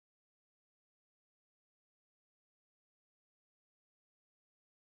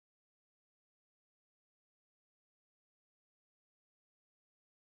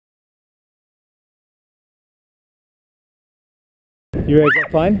You ready to go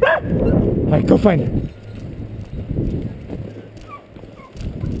find? Alright, go find her.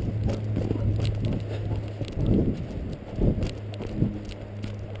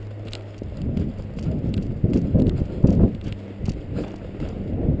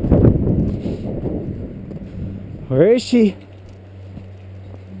 Where is she?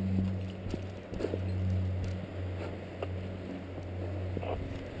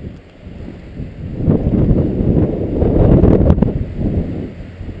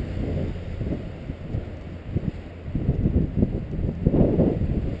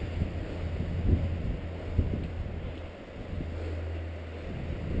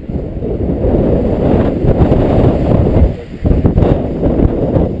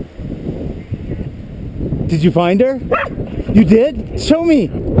 Did you find her? You did? Show me.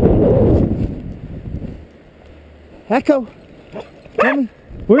 Echo. Tell me.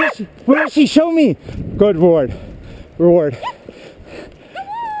 Where is she? Where is she? Show me. Good reward. Reward.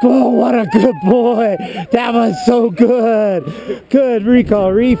 Oh, what a good boy. That was so good. Good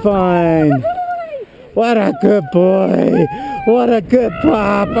recall, refine. What a good boy. What a good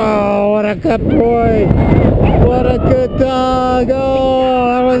pop. Oh, what a good boy. What a good dog. Oh,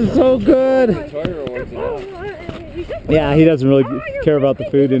 that was so good. Yeah, he doesn't really care about the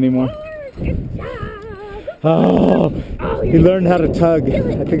food anymore. Oh, he learned how to tug. I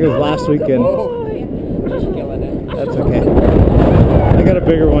think it was last weekend. That's okay. I got a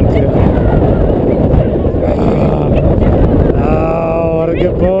bigger one too. Oh, what a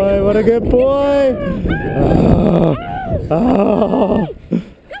good boy. What a good boy. Oh,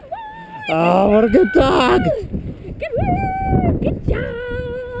 oh, what a good dog. Good job.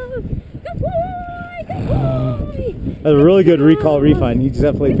 That's a really good recall refine. He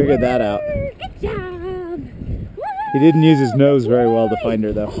definitely figured that out. Good job. He didn't use his nose very well to find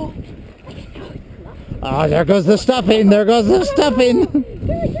her though. Oh, there goes the stuffing. There goes the stuffing.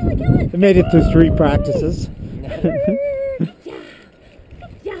 They made it through 3 practices.